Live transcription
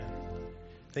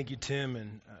Thank you, Tim,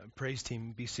 and praise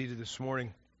team. Be seated this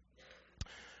morning.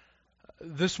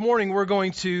 This morning we're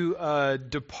going to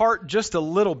depart just a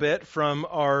little bit from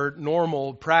our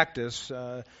normal practice.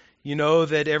 You know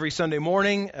that every Sunday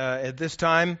morning at this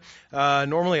time,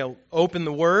 normally I'll open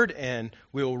the Word and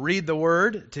we'll read the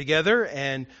Word together,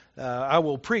 and I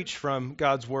will preach from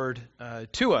God's Word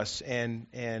to us,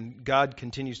 and God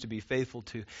continues to be faithful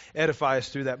to edify us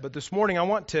through that. But this morning I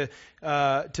want to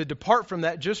depart from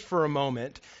that just for a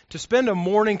moment, to spend a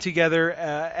morning together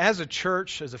as a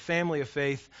church, as a family of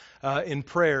faith, in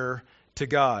prayer to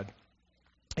God.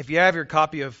 If you have your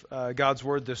copy of God's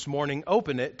Word this morning,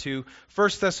 open it to 1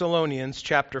 Thessalonians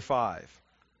chapter 5.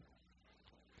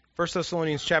 1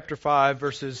 Thessalonians chapter 5,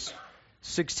 verses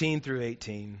 16 through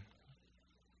 18.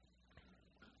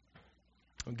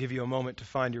 I'll give you a moment to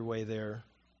find your way there.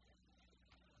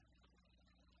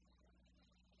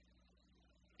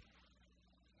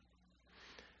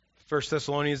 First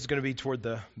Thessalonians is going to be toward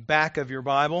the back of your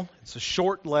Bible. It's a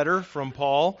short letter from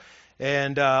Paul,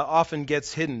 and often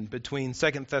gets hidden between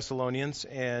 2 Thessalonians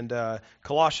and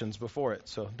Colossians before it.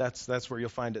 So that's where you'll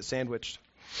find it sandwiched.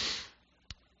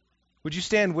 Would you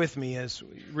stand with me as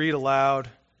we read aloud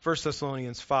 1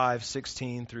 Thessalonians 5,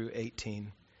 16 through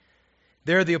 18.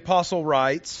 There the apostle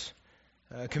writes,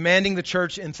 commanding the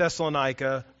church in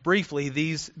Thessalonica, briefly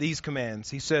these commands.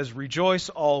 He says, "Rejoice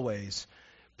always,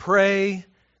 pray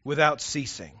without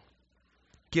ceasing.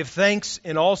 Give thanks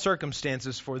in all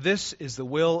circumstances, for this is the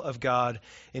will of God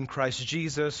in Christ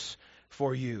Jesus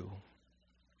for you."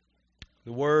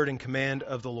 The word and command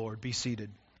of the Lord. Be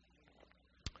seated.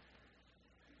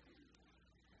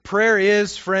 Prayer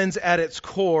is, friends, at its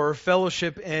core,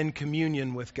 fellowship and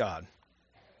communion with God.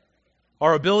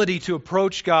 Our ability to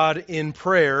approach God in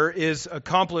prayer is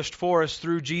accomplished for us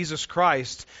through Jesus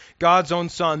Christ, God's own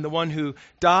Son, the one who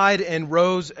died and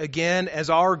rose again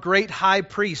as our great high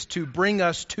priest to bring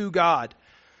us to God.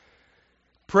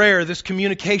 Prayer, this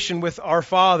communication with our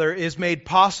Father, is made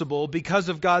possible because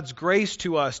of God's grace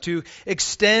to us to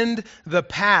extend the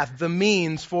path, the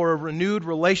means for a renewed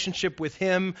relationship with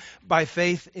Him by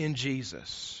faith in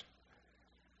Jesus.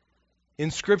 In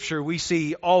Scripture, we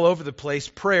see all over the place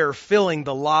prayer filling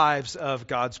the lives of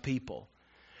God's people.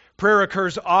 Prayer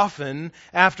occurs often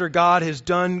after God has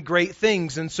done great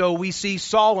things, and so we see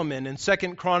Solomon in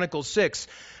 2 Chronicles 6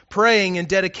 praying in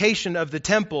dedication of the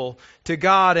temple to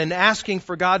God and asking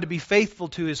for God to be faithful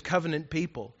to His covenant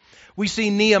people. We see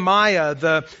Nehemiah,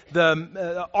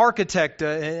 the architect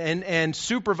and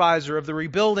supervisor of the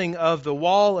rebuilding of the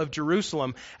wall of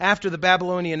Jerusalem after the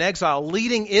Babylonian exile,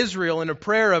 leading Israel in a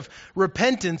prayer of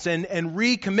repentance and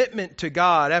recommitment to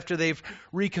God after they've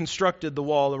reconstructed the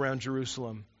wall around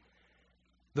Jerusalem.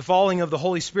 The falling of the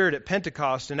Holy Spirit at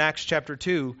Pentecost in Acts chapter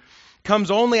 2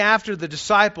 comes only after the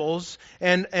disciples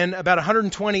and about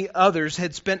 120 others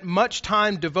had spent much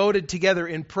time devoted together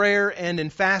in prayer and in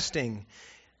fasting.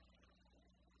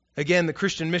 Again, the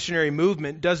Christian missionary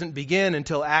movement doesn't begin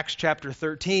until Acts chapter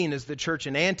 13, as the church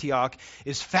in Antioch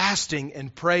is fasting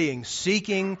and praying,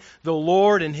 seeking the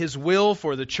Lord and His will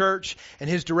for the church and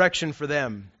His direction for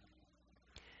them.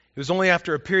 It was only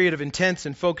after a period of intense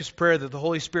and focused prayer that the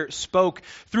Holy Spirit spoke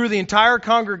through the entire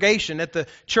congregation at the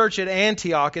church at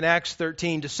Antioch in Acts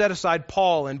 13 to set aside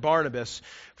Paul and Barnabas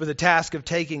for the task of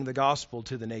taking the gospel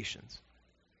to the nations.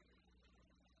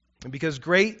 And because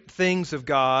great things of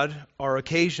God are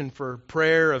occasion for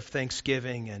prayer of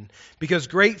thanksgiving, and because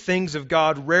great things of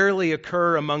God rarely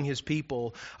occur among His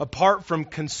people apart from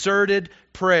concerted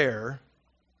prayer,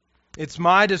 it's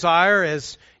my desire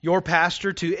as your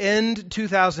pastor to end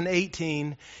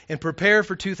 2018 and prepare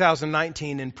for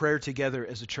 2019 in prayer together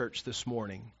as a church this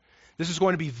morning. This is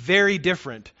going to be very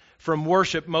different from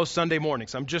worship most Sunday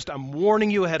mornings. I'm warning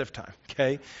you ahead of time,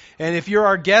 okay? And if you're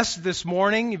our guest this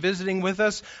morning, visiting with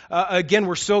us, again,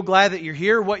 we're so glad that you're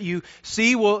here. What you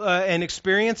see and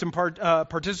experience and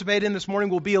participate in this morning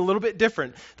will be a little bit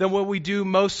different than what we do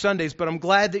most Sundays, but I'm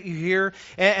glad that you're here,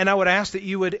 and I would ask that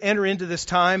you would enter into this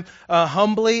time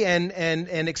humbly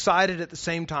and excited at the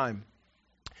same time.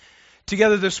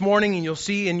 Together this morning, and you'll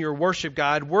see in your worship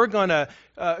guide, we're going to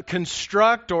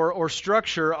construct or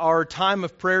structure our time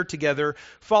of prayer together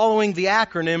following the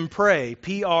acronym PRAY,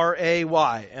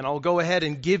 P-R-A-Y. And I'll go ahead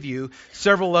and give you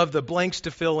several of the blanks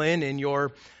to fill in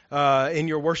your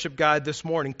worship guide this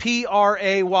morning.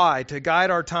 P-R-A-Y, to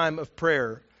guide our time of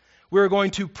prayer. We're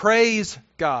going to praise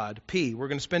God, P. We're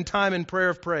going to spend time in prayer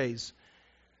of praise.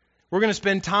 We're going to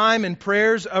spend time in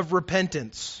prayers of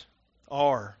repentance,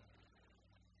 R.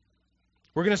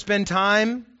 We're going to spend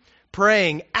time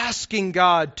praying, asking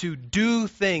God to do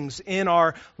things in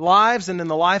our lives and in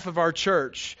the life of our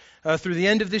church through the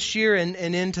end of this year and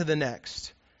into the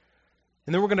next.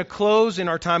 And then we're going to close in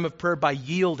our time of prayer by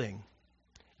yielding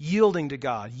to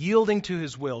God, yielding to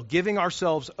His will, giving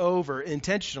ourselves over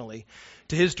intentionally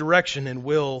to His direction and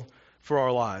will for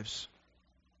our lives.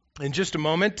 In just a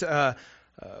moment,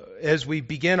 as we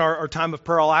begin our time of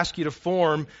prayer, I'll ask you to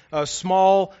form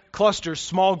small clusters,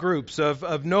 small groups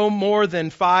of no more than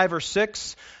 5 or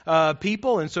 6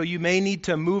 people. And so you may need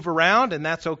to move around, and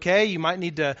that's okay. You might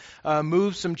need to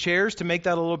move some chairs to make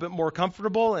that a little bit more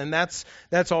comfortable, and that's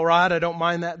all right. I don't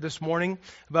mind that this morning.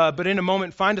 But in a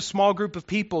moment, find a small group of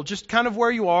people, just kind of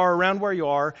where you are, around where you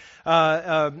are.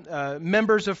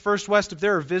 Members of First West, if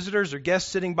there are visitors or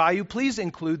guests sitting by you, please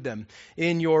include them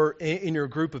in your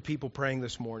group of people praying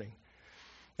this morning.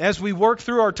 As we work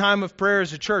through our time of prayer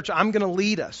as a church, I'm going to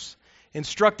lead us,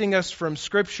 instructing us from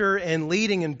Scripture and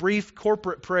leading in brief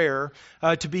corporate prayer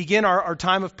to begin our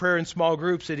time of prayer in small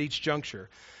groups at each juncture.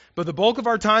 But the bulk of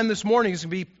our time this morning is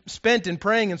going to be spent in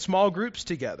praying in small groups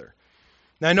together.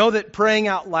 Now, I know that praying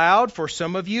out loud for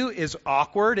some of you is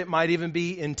awkward. It might even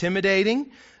be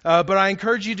intimidating. But I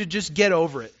encourage you to just get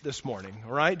over it this morning,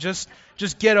 all right? Just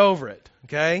get over it,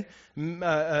 okay?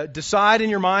 Decide in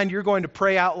your mind you're going to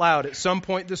pray out loud at some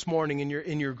point this morning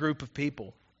in your group of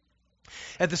people.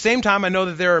 At the same time, I know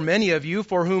that there are many of you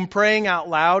for whom praying out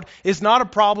loud is not a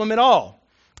problem at all.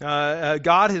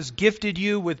 God has gifted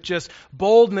you with just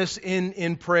boldness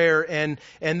in prayer, and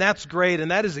that's great, and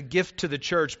that is a gift to the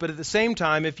church. But at the same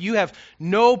time, if you have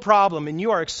no problem and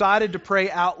you are excited to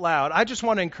pray out loud, I just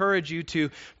want to encourage you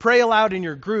to pray aloud in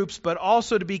your groups, but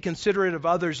also to be considerate of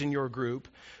others in your group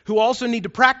who also need to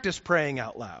practice praying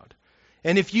out loud.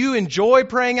 And if you enjoy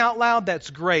praying out loud,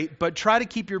 that's great, but try to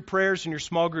keep your prayers in your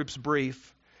small groups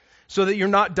brief, so that you're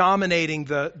not dominating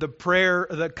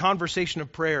the conversation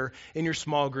of prayer in your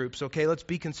small groups. Okay, let's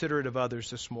be considerate of others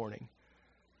this morning.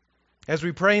 As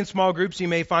we pray in small groups, you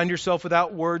may find yourself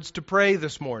without words to pray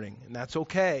this morning, and that's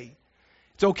okay.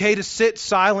 It's okay to sit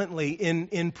silently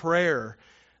in prayer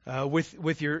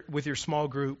with your small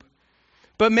group.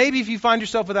 But maybe if you find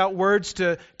yourself without words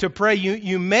to pray,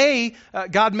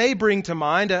 God may bring to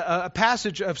mind a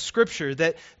passage of Scripture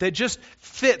that just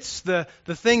fits the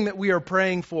thing that we are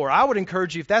praying for. I would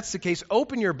encourage you, if that's the case,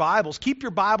 open your Bibles, keep your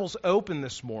Bibles open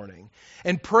this morning,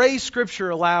 and pray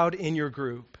Scripture aloud in your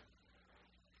group.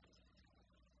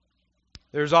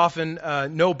 There's often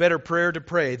no better prayer to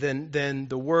pray than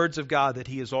the words of God that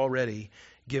He has already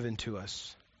given to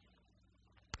us.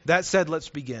 That said, let's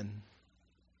begin.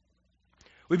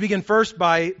 We begin first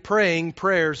by praying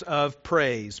prayers of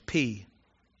praise, P.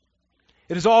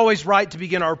 It is always right to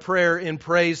begin our prayer in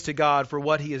praise to God for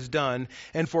what He has done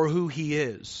and for who He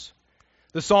is.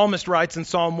 The psalmist writes in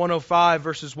Psalm 105,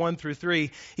 verses 1 through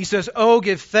 3, he says, "Oh,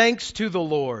 give thanks to the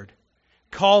Lord,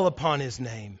 call upon His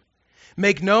name.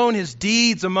 Make known His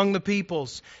deeds among the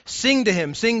peoples. Sing to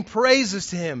Him, sing praises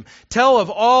to Him. Tell of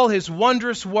all His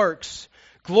wondrous works.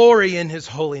 Glory in His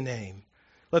holy name.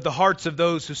 Let the hearts of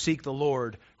those who seek the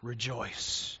Lord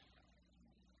rejoice."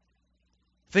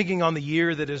 Thinking on the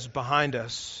year that is behind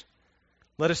us,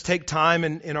 let us take time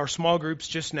in our small groups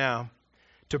just now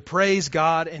to praise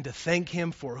God and to thank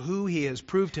Him for who He has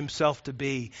proved Himself to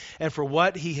be and for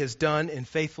what He has done in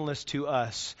faithfulness to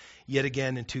us yet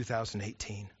again in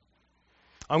 2018.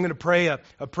 I'm going to pray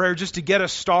a prayer just to get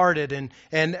us started.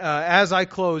 And as I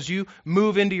close, you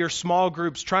move into your small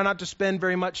groups. Try not to spend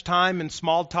very much time in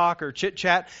small talk or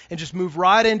chit-chat, and just move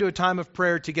right into a time of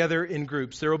prayer together in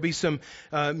groups. There will be some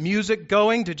music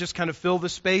going to just kind of fill the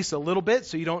space a little bit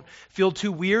so you don't feel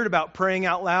too weird about praying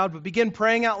out loud. But begin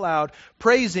praying out loud,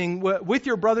 praising with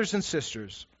your brothers and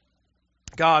sisters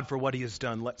God for what He has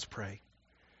done. Let's pray.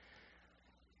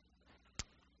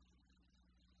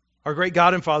 Our great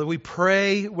God and Father, we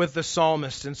pray with the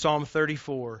psalmist in Psalm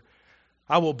 34.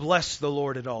 I will bless the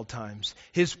Lord at all times.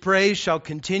 His praise shall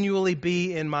continually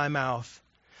be in my mouth.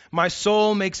 My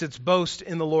soul makes its boast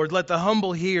in the Lord. Let the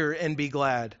humble hear and be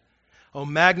glad. Oh,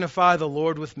 magnify the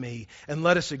Lord with me, and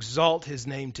let us exalt His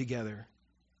name together.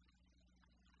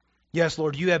 Yes,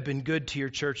 Lord, you have been good to your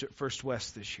church at First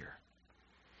West this year.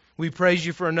 We praise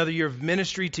you for another year of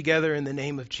ministry together in the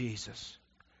name of Jesus.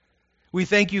 We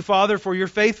thank you, Father, for your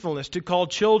faithfulness to call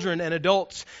children and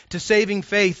adults to saving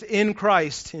faith in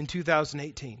Christ in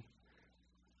 2018.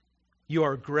 You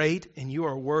are great and you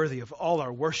are worthy of all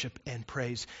our worship and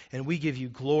praise. And we give you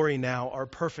glory now, our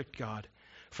perfect God,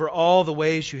 for all the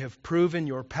ways you have proven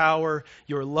your power,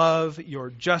 your love, your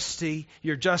justice,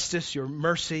 your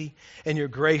mercy, and your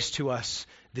grace to us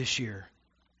this year.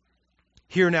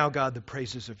 Hear now, God, the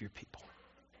praises of your people.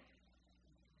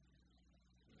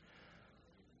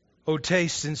 Oh,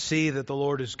 taste and see that the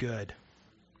Lord is good.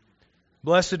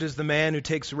 Blessed is the man who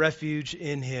takes refuge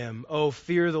in him. Oh,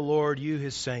 fear the Lord, you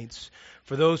his saints,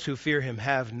 for those who fear him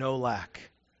have no lack.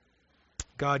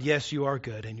 God, yes, you are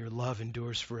good, and your love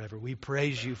endures forever. We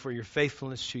praise you for your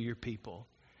faithfulness to your people.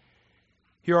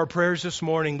 Hear our prayers this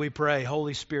morning, we pray.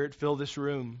 Holy Spirit, fill this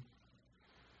room.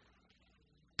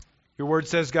 Your word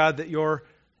says, God, that your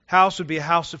house would be a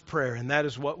house of prayer, and that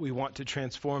is what we want to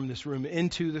transform this room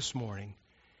into this morning.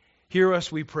 Hear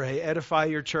us, we pray. Edify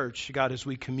your church, God, as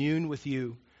we commune with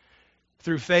you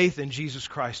through faith in Jesus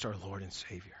Christ, our Lord and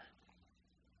Savior.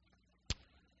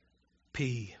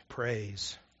 P,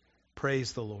 praise.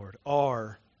 Praise the Lord.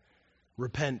 R,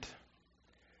 repent.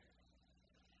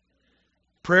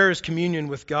 Prayer is communion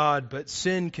with God, but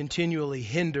sin continually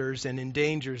hinders and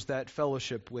endangers that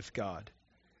fellowship with God.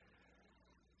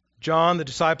 John, the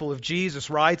disciple of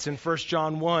Jesus, writes in 1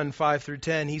 John 1, 5 through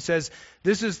 10, he says,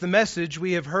 "This is the message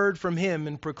we have heard from him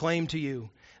and proclaim to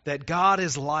you, that God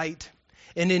is light,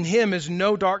 and in him is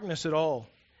no darkness at all.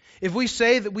 If we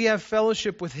say that we have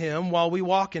fellowship with him while we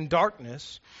walk in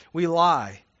darkness, we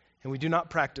lie, and we do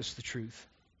not practice the truth.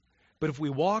 But if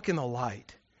we walk in the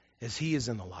light, as he is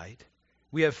in the light,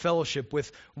 we have fellowship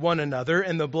with one another,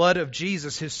 and the blood of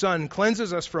Jesus, his Son,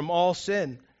 cleanses us from all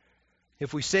sin.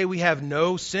 If we say we have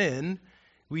no sin,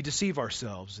 we deceive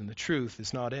ourselves, and the truth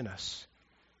is not in us.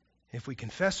 If we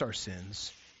confess our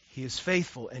sins, he is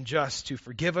faithful and just to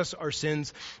forgive us our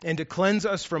sins and to cleanse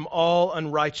us from all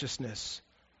unrighteousness.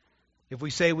 If we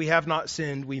say we have not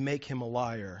sinned, we make him a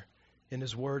liar, and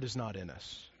his word is not in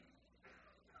us."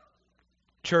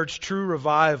 Church, true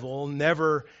revival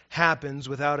never happens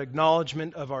without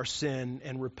acknowledgement of our sin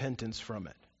and repentance from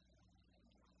it.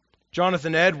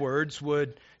 Jonathan Edwards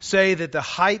would say that the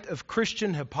height of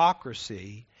Christian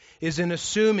hypocrisy is in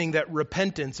assuming that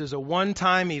repentance is a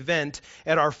one-time event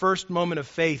at our first moment of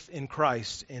faith in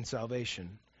Christ and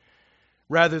salvation.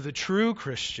 Rather, the true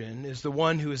Christian is the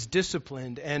one who is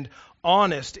disciplined and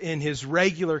honest in his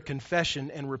regular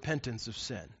confession and repentance of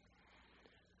sin.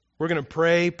 We're going to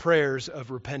pray prayers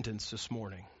of repentance this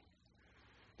morning.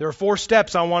 There are 4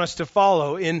 steps I want us to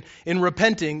follow in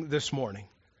repenting this morning.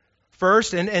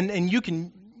 First, and you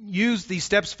can use these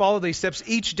steps, follow these steps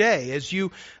each day as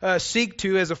you seek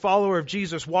to, as a follower of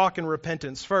Jesus, walk in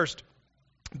repentance. First,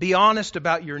 be honest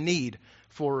about your need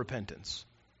for repentance.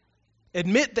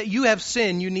 Admit that you have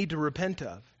sin you need to repent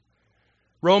of.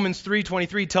 Romans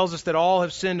 3:23 tells us that all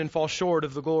have sinned and fall short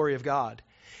of the glory of God.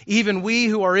 Even we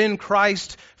who are in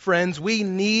Christ, friends, we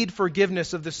need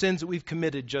forgiveness of the sins that we've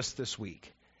committed just this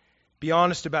week. Be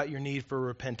honest about your need for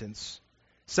repentance.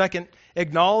 Second,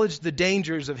 acknowledge the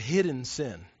dangers of hidden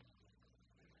sin.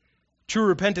 True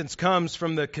repentance comes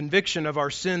from the conviction of our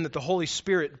sin that the Holy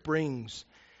Spirit brings.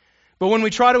 But when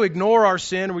we try to ignore our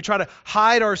sin, or we try to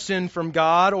hide our sin from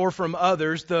God or from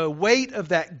others, the weight of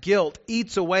that guilt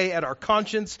eats away at our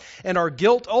conscience, and our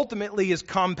guilt ultimately is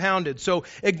compounded. So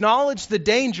acknowledge the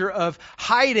danger of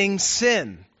hiding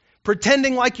sin,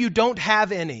 pretending like you don't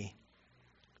have any.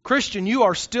 Christian, you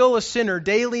are still a sinner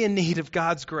daily in need of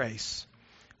God's grace.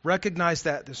 Recognize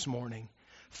that this morning.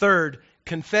 Third,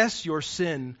 confess your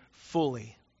sin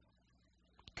fully.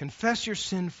 Confess your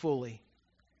sin fully.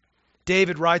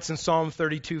 David writes in Psalm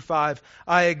 32:5,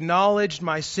 "I acknowledged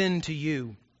my sin to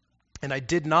you, and I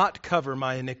did not cover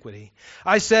my iniquity.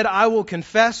 I said, I will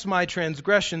confess my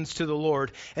transgressions to the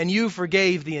Lord, and you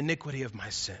forgave the iniquity of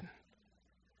my sin."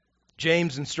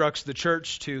 James instructs the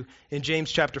church to, in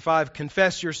James chapter 5,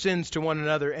 confess your sins to one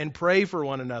another and pray for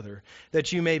one another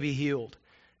that you may be healed.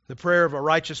 The prayer of a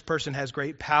righteous person has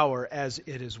great power as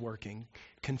it is working.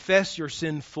 Confess your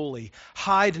sin fully.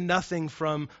 Hide nothing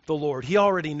from the Lord. He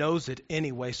already knows it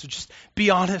anyway, so just be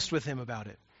honest with him about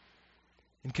it.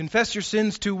 And confess your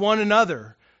sins to one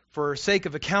another for sake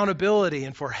of accountability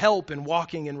and for help in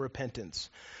walking in repentance.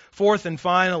 Fourth and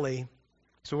finally,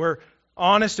 so we're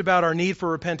honest about our need for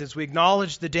repentance. We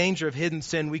acknowledge the danger of hidden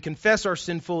sin. We confess our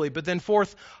sin fully. But then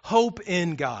fourth, hope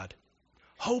in God.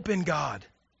 Hope in God.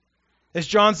 As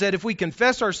John said, if we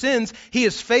confess our sins, he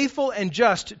is faithful and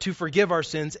just to forgive our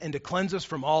sins and to cleanse us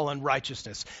from all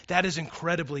unrighteousness. That is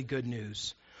incredibly good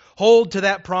news. Hold to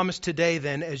that promise today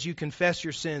then as you confess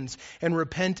your sins and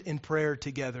repent in prayer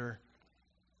together.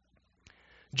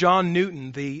 John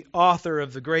Newton, the author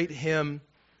of the great hymn,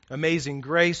 Amazing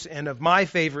Grace, and of my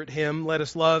favorite hymn, Let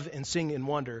Us Love and Sing in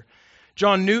Wonder.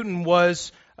 John Newton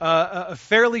was a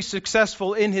fairly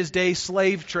successful in his day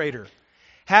slave trader,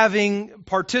 having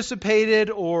participated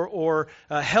or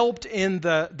helped in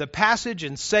the passage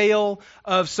and sale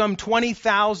of some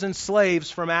 20,000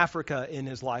 slaves from Africa in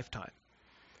his lifetime.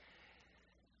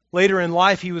 Later in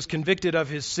life, he was convicted of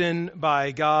his sin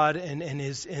by God and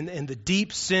the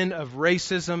deep sin of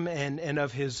racism and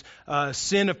of his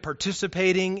sin of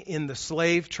participating in the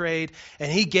slave trade. And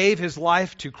he gave his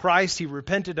life to Christ. He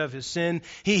repented of his sin.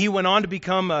 He went on to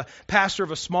become a pastor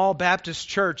of a small Baptist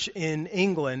church in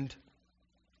England.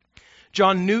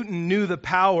 John Newton knew the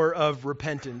power of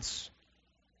repentance.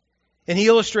 And he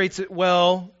illustrates it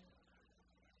well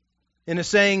in a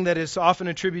saying that is often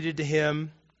attributed to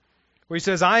him, where he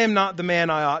says, "I am not the man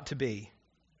I ought to be,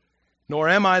 nor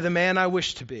am I the man I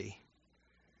wish to be.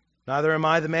 Neither am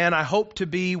I the man I hope to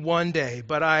be one day,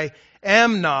 but I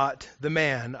am not the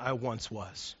man I once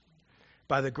was.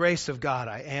 By the grace of God,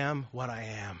 I am what I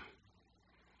am."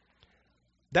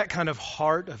 That kind of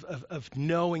heart of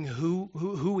knowing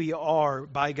who we are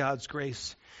by God's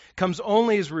grace comes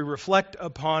only as we reflect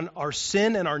upon our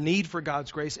sin and our need for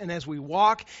God's grace, and as we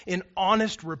walk in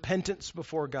honest repentance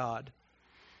before God.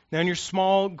 Now, in your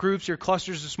small groups, your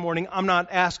clusters this morning, I'm not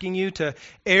asking you to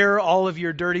air all of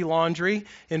your dirty laundry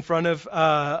in front of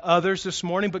others this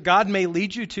morning, but God may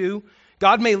lead you to.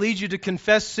 God may lead you to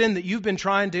confess sin that you've been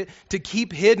trying to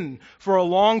keep hidden for a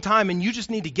long time, and you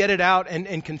just need to get it out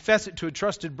and confess it to a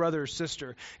trusted brother or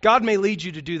sister. God may lead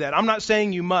you to do that. I'm not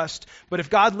saying you must, but if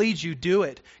God leads you, do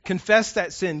it. Confess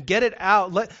that sin. Get it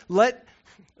out.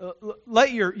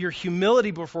 Let your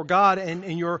humility before God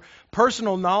and your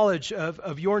personal knowledge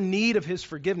of your need of His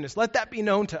forgiveness, let that be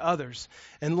known to others,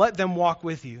 and let them walk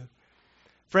with you.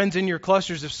 Friends, in your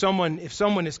clusters, if someone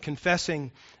is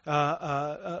confessing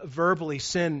verbally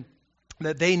sin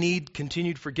that they need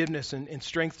continued forgiveness and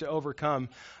strength to overcome,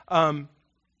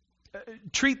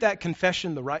 treat that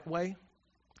confession the right way.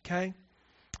 Okay,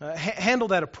 handle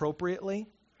that appropriately.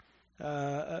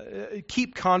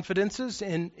 Keep confidences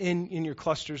in your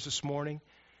clusters this morning,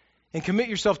 and commit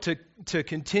yourself to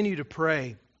continue to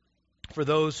pray for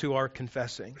those who are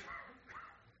confessing.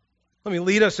 Let me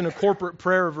lead us in a corporate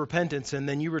prayer of repentance, and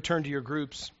then you return to your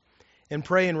groups and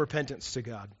pray in repentance to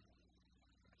God.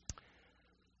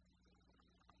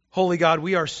 Holy God,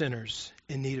 we are sinners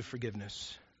in need of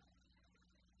forgiveness.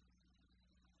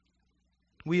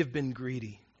 We have been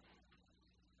greedy.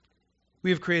 We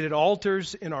have created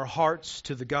altars in our hearts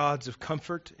to the gods of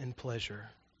comfort and pleasure.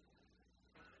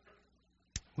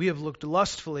 We have looked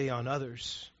lustfully on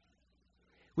others.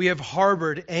 We have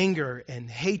harbored anger and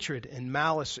hatred and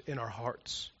malice in our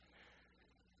hearts.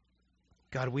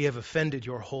 God, we have offended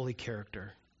your holy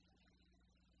character.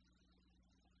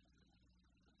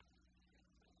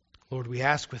 Lord, we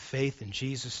ask with faith in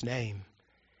Jesus' name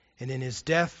and in His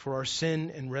death for our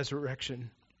sin and resurrection.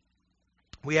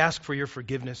 We ask for your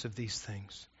forgiveness of these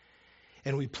things.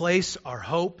 And we place our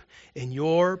hope in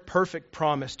your perfect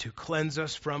promise to cleanse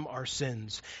us from our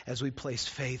sins as we place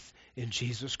faith in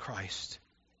Jesus Christ.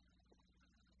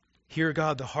 Hear,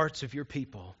 God, the hearts of your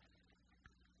people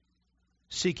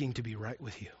seeking to be right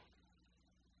with you.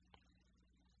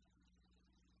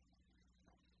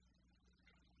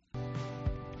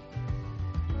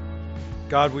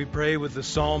 God, we pray with the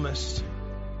psalmist,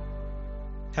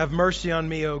 have mercy on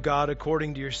me, O God,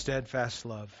 according to your steadfast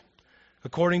love.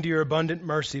 According to your abundant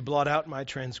mercy, blot out my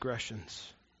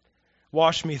transgressions.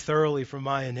 Wash me thoroughly from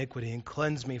my iniquity and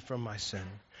cleanse me from my sin.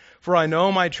 For I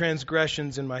know my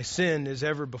transgressions, and my sin is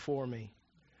ever before me.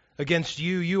 Against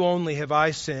you, you only have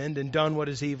I sinned and done what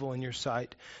is evil in your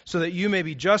sight, so that you may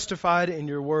be justified in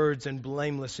your words and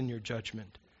blameless in your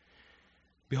judgment.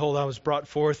 Behold, I was brought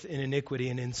forth in iniquity,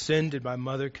 and in sin did my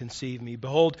mother conceive me.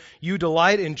 Behold, you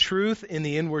delight in truth in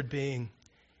the inward being,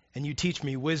 and you teach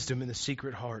me wisdom in the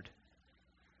secret heart.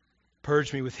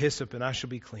 Purge me with hyssop, and I shall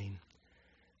be clean.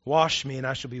 Wash me, and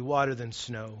I shall be whiter than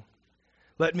snow.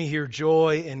 Let me hear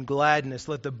joy and gladness.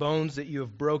 Let the bones that you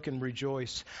have broken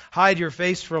rejoice. Hide your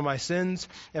face from my sins,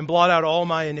 and blot out all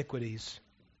my iniquities.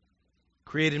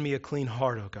 Create in me a clean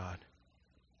heart, O God,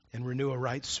 and renew a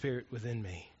right spirit within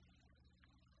me.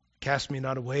 Cast me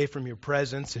not away from your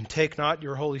presence, and take not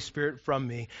your Holy Spirit from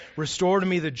me. Restore to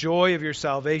me the joy of your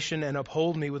salvation, and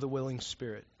uphold me with a willing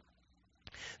spirit.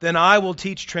 Then I will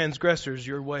teach transgressors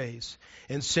your ways,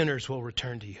 and sinners will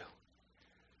return to you.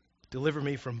 Deliver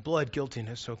me from blood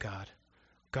guiltiness, O God,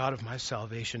 God of my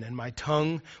salvation, and my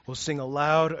tongue will sing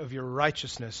aloud of your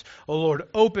righteousness. O Lord,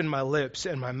 open my lips,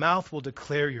 and my mouth will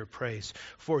declare your praise.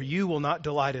 For you will not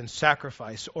delight in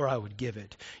sacrifice, or I would give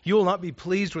it. You will not be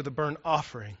pleased with a burnt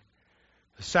offering.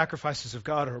 The sacrifices of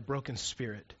God are a broken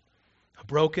spirit. A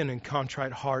broken and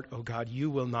contrite heart, O God, you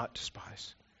will not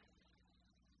despise.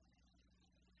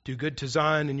 Do good to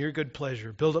Zion in your good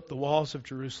pleasure. Build up the walls of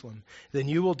Jerusalem. Then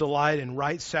you will delight in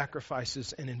right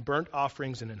sacrifices and in burnt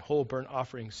offerings and in whole burnt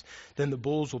offerings. Then the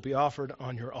bulls will be offered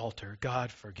on your altar.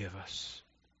 God, forgive us.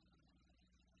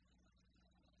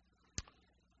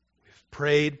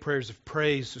 prayed prayers of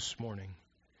praise this morning.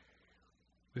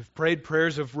 We've prayed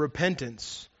prayers of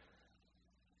repentance.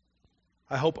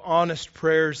 I hope honest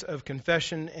prayers of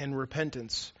confession and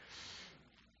repentance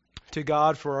to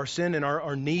God for our sin and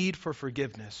our need for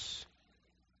forgiveness.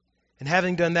 And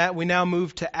having done that, we now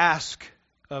move to ask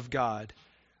of God.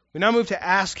 We now move to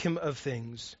ask Him of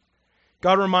things.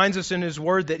 God reminds us in His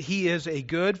Word that He is a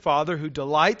good Father who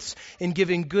delights in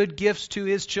giving good gifts to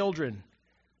His children.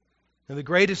 And the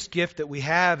greatest gift that we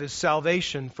have is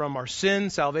salvation from our sin,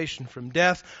 salvation from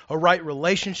death, a right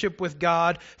relationship with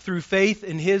God through faith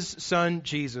in His Son,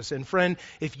 Jesus. And friend,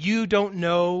 if you don't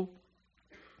know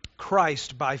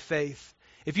Christ by faith,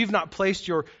 if you've not placed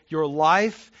your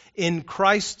life in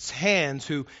Christ's hands,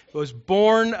 who was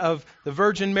born of the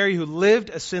Virgin Mary, who lived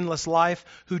a sinless life,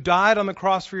 who died on the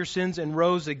cross for your sins and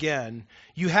rose again,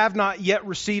 you have not yet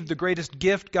received the greatest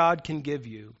gift God can give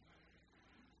you.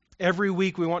 Every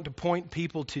week we want to point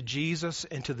people to Jesus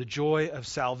and to the joy of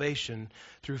salvation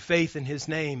through faith in His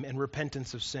name and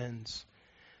repentance of sins.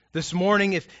 This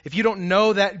morning, if you don't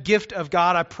know that gift of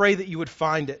God, I pray that you would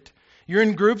find it. You're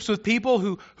in groups with people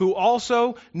who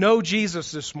also know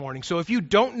Jesus this morning. So if you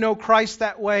don't know Christ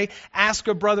that way, ask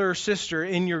a brother or sister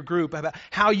in your group about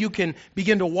how you can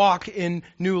begin to walk in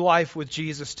new life with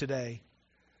Jesus today.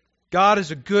 God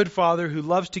is a good Father who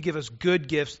loves to give us good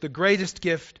gifts. The greatest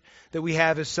gift that we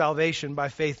have is salvation by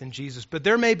faith in Jesus. But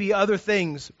there may be other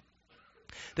things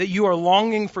that you are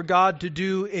longing for God to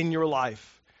do in your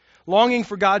life, longing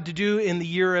for God to do in the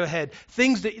year ahead,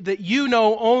 things that you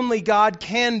know only God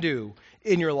can do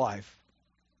in your life.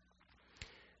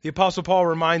 The Apostle Paul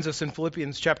reminds us in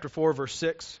Philippians chapter 4, verse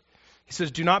 6. He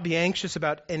says, "Do not be anxious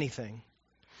about anything,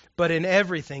 but in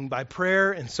everything, by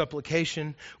prayer and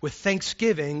supplication, with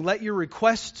thanksgiving, let your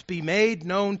requests be made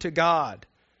known to God.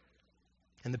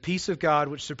 And the peace of God,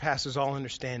 which surpasses all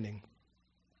understanding,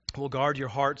 will guard your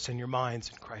hearts and your minds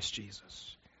in Christ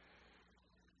Jesus."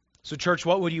 So, church,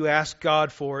 what would you ask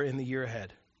God for in the year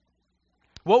ahead?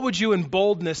 What would you in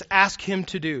boldness ask Him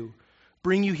to do?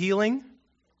 Bring you healing?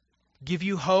 Give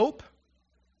you hope?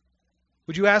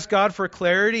 Would you ask God for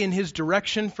clarity in His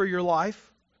direction for your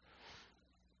life?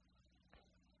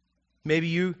 Maybe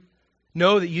you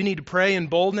know that you need to pray in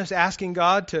boldness, asking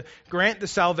God to grant the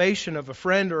salvation of a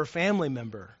friend or a family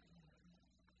member.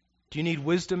 Do you need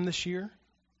wisdom this year?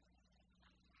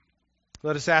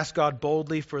 Let us ask God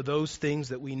boldly for those things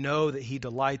that we know that He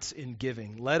delights in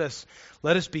giving. Let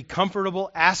us be comfortable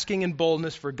asking in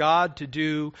boldness for God to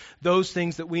do those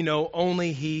things that we know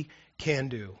only He can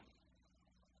do.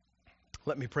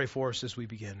 Let me pray for us as we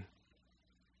begin.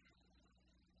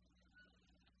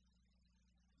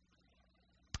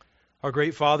 Our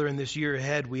great Father, in this year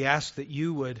ahead, we ask that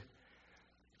you would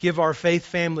give our faith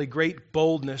family great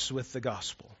boldness with the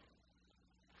gospel.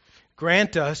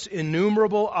 Grant us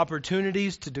innumerable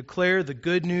opportunities to declare the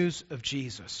good news of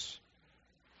Jesus.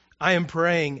 I am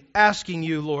praying, asking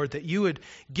you, Lord, that you would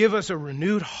give us a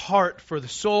renewed heart for the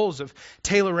souls of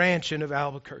Taylor Ranch and of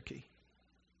Albuquerque.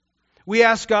 We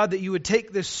ask, God, that you would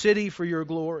take this city for your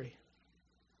glory.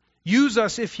 Use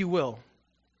us if you will.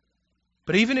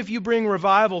 But even if you bring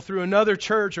revival through another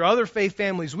church or other faith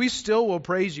families, we still will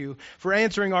praise you for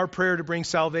answering our prayer to bring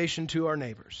salvation to our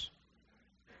neighbors.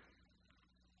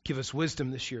 Give us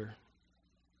wisdom this year.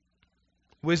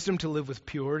 Wisdom to live with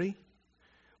purity.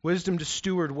 Wisdom to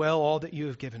steward well all that you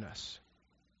have given us.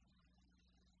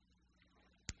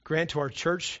 Grant to our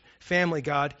church family,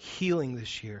 God, healing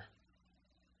this year.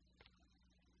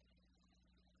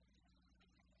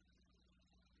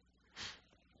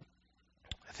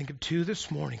 I think of two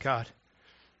this morning, God,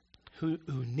 who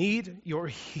need your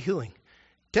healing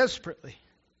desperately.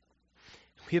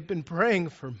 We have been praying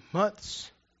for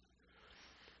months.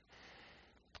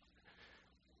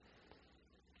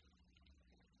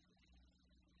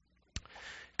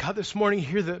 God, this morning,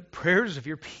 hear the prayers of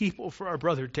your people for our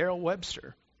brother, Darrell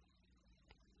Webster.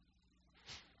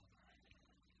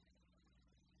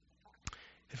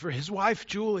 And for his wife,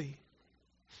 Julie.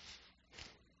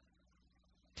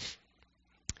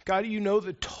 God, you know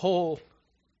the toll,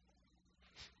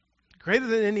 greater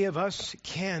than any of us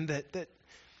can, that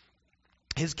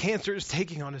his cancer is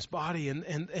taking on his body, and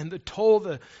the toll,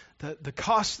 the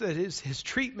cost that his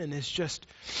treatment is just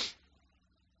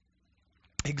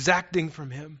exacting from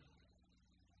him.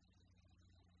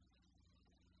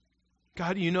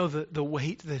 God, you know the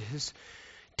weight that his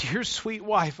dear sweet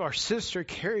wife, our sister,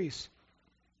 carries.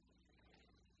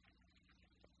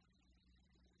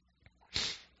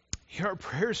 Hear our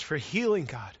prayers for healing,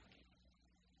 God.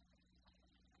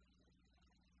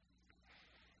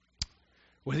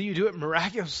 Whether you do it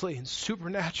miraculously and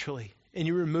supernaturally, and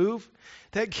you remove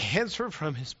that cancer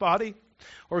from his body.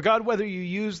 Or God, whether you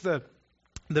use the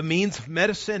means of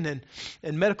medicine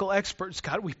and medical experts,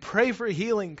 God, we pray for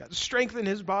healing. God, strengthen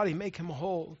his body, make him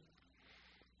whole.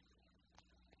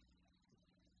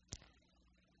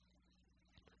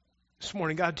 This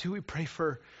morning, God, too, we pray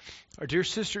for our dear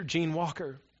sister Jean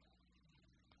Walker,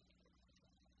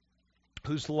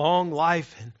 whose long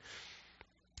life and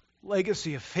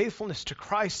legacy of faithfulness to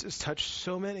Christ has touched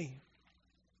so many.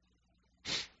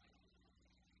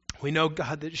 We know,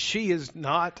 God, that she is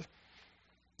not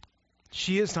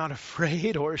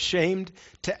afraid or ashamed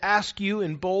to ask you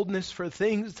in boldness for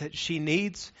things that she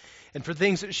needs and for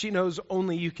things that she knows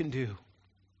only you can do.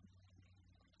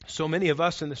 So many of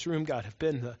us in this room, God, have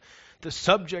been the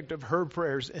subject of her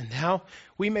prayers, and now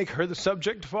we make her the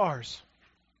subject of ours.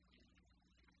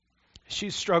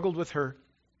 She's struggled with her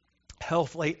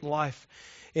health late in life,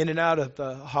 in and out of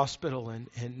the hospital,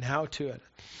 and now to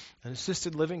an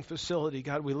assisted living facility.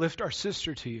 God, we lift our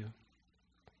sister to you.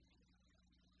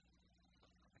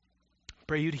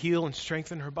 Pray you'd heal and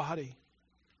strengthen her body.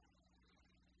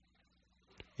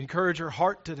 Encourage her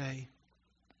heart today.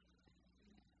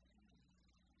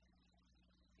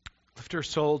 Lift her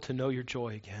soul to know your joy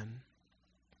again.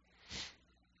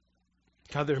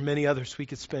 God, there are many others we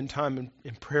could spend time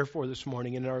in prayer for this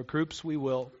morning. In our groups, we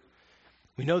will.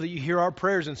 We know that you hear our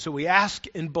prayers, and so we ask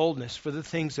in boldness for the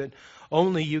things that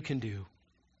only you can do.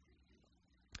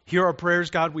 Hear our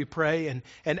prayers, God, we pray,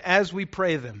 and as we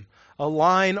pray them,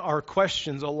 align our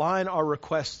questions, align our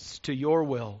requests to your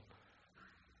will.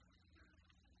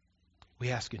 We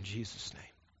ask in Jesus' name.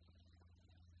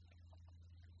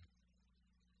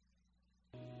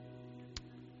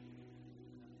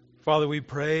 Father, we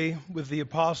pray with the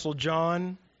Apostle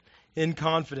John in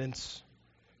confidence,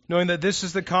 knowing that this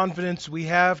is the confidence we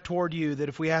have toward you, that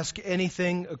if we ask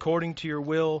anything according to your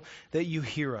will, that you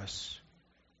hear us.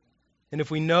 And if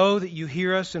we know that you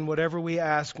hear us in whatever we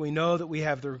ask, we know that we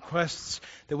have the requests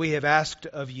that we have asked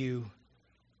of you.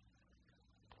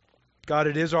 God,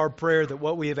 it is our prayer that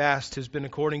what we have asked has been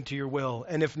according to your will.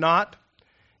 And if not,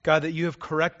 God, that you have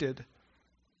corrected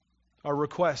our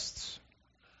requests,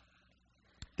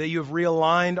 that you have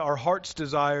realigned our heart's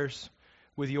desires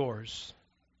with yours.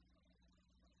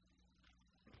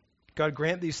 God,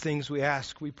 grant these things we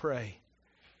ask, we pray,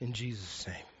 in Jesus'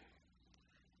 name.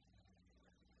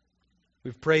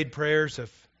 We've prayed prayers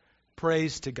of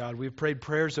praise to God. We've prayed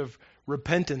prayers of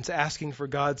repentance, asking for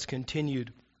God's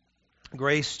continued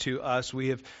grace to us. We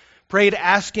have prayed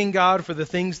asking God for the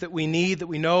things that we need, that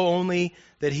we know only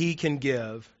that He can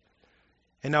give.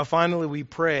 And now finally we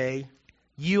pray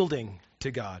yielding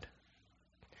to God.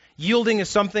 Yielding is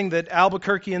something that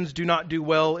Albuquerqueans do not do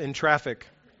well in traffic.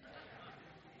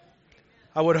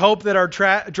 I would hope that our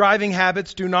driving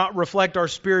habits do not reflect our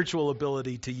spiritual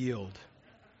ability to yield.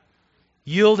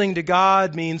 Yielding to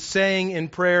God means saying in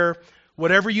prayer,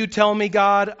 whatever you tell me,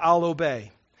 God, I'll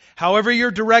obey. However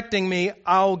you're directing me,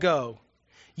 I'll go.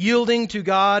 Yielding to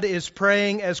God is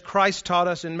praying as Christ taught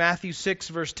us in Matthew 6,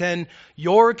 verse 10,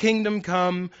 your kingdom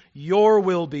come, your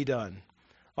will be done,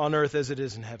 on earth as it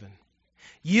is in heaven.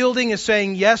 Yielding is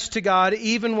saying yes to God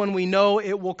even when we know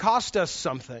it will cost us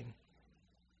something.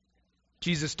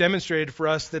 Jesus demonstrated for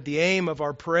us that the aim of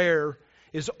our prayer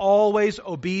is always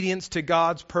obedience to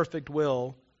God's perfect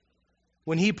will.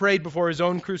 When he prayed before his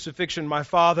own crucifixion, my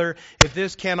Father, if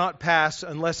this cannot pass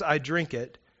unless I drink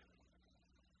it,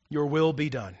 your will be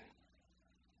done.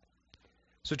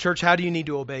 So church, how do you need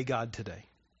to obey God today?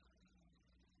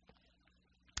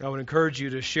 I would encourage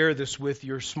you to share this with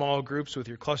your small groups, with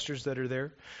your clusters that are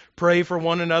there. Pray for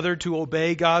one another to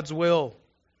obey God's will.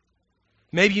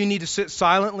 Maybe you need to sit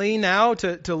silently now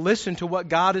to listen to what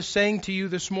God is saying to you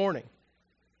this morning.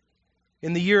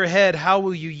 In the year ahead, how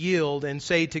will you yield and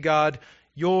say to God,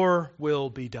 your will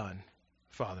be done,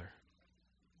 Father?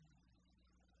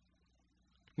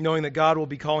 Knowing that God will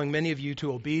be calling many of you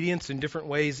to obedience in different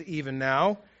ways even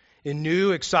now, in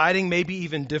new, exciting, maybe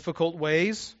even difficult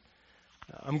ways.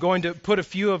 I'm going to put a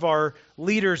few of our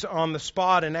leaders on the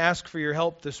spot and ask for your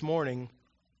help this morning.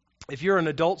 If you're an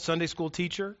adult Sunday school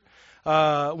teacher,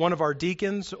 one of our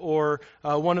deacons, or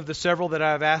one of the several that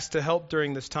I've asked to help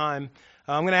during this time,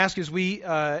 I'm going to ask you as we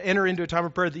enter into a time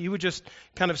of prayer that you would just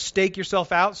kind of stake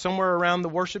yourself out somewhere around the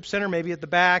worship center, maybe at the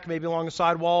back, maybe along the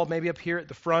side wall, maybe up here at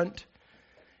the front,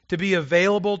 to be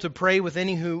available to pray with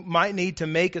any who might need to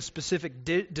make a specific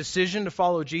decision to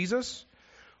follow Jesus,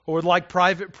 or would like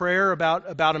private prayer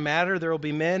about a matter. There will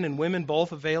be men and women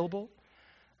both available.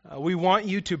 We want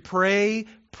you to pray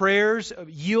prayers of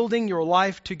yielding your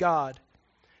life to God.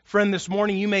 Friend, this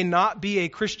morning you may not be a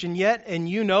Christian yet, and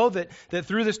you know that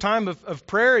through this time of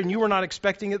prayer, and you were not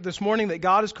expecting it this morning, that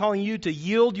God is calling you to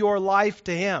yield your life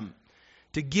to Him,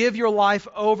 to give your life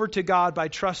over to God by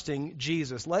trusting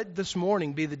Jesus. Let this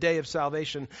morning be the day of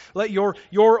salvation. Let your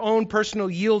own personal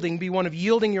yielding be one of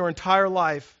yielding your entire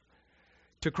life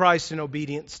to Christ in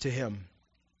obedience to Him.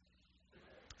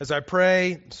 As I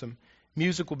pray, some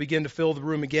music will begin to fill the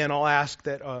room again. I'll ask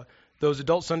that those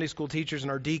adult Sunday school teachers and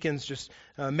our deacons just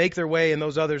make their way and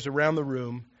those others around the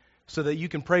room so that you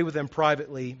can pray with them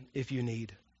privately if you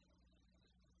need.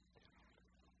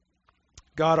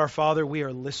 God our Father, we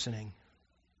are listening.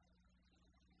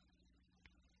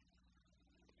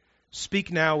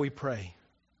 Speak now, we pray.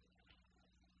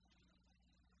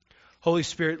 Holy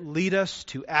Spirit, lead us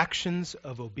to actions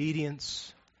of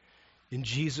obedience. In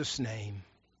Jesus' name,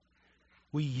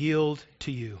 we yield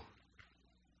to you.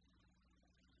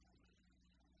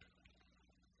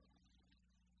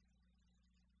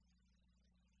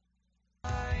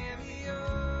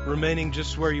 Remaining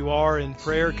just where you are in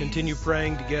prayer, continue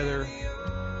praying together.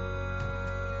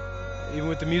 Even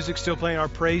with the music still playing, our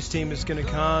praise team is going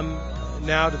to come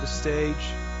now to the stage.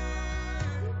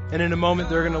 And in a moment,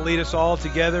 they're going to lead us all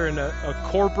together in a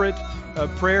corporate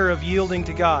prayer of yielding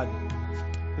to God.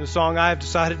 The song, I Have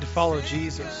Decided to Follow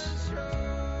Jesus.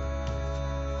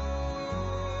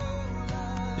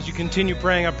 As you continue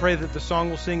praying, I pray that the song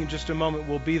we'll sing in just a moment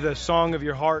will be the song of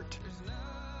your heart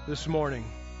this morning.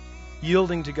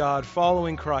 Yielding to God,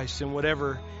 following Christ, and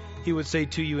whatever He would say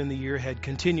to you in the year ahead.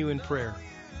 Continue in prayer.